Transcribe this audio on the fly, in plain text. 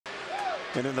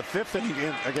And in the 5th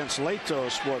inning against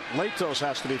Latos, what Latos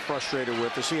has to be frustrated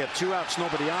with is he had 2 outs,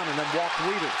 nobody on, and then walked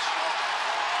leaders.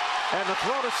 And the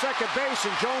throw to second base,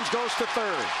 and Jones goes to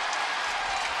third.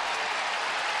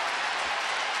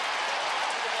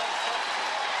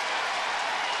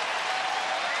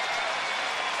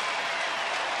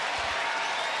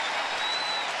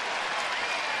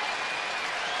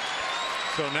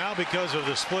 So now, because of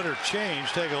the splitter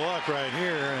change, take a look right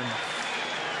here, and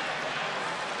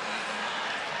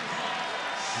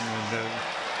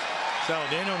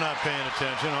Saladino not paying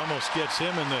attention, almost gets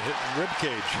him in the rib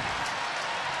cage.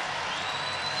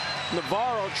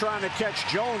 Navarro trying to catch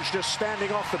Jones just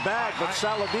standing off the bag, but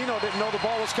Saladino didn't know the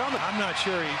ball was coming. I'm not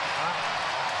sure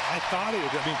I thought he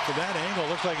would. I mean, from that angle, it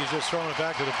looks like he's just throwing it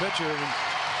back to the pitcher.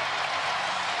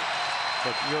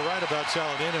 But you're right about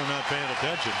Saladino not paying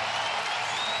attention.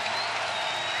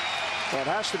 Well, it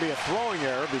has to be a throwing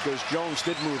error because Jones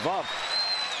did move up.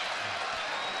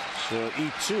 So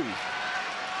E2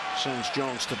 sends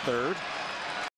Jones to third.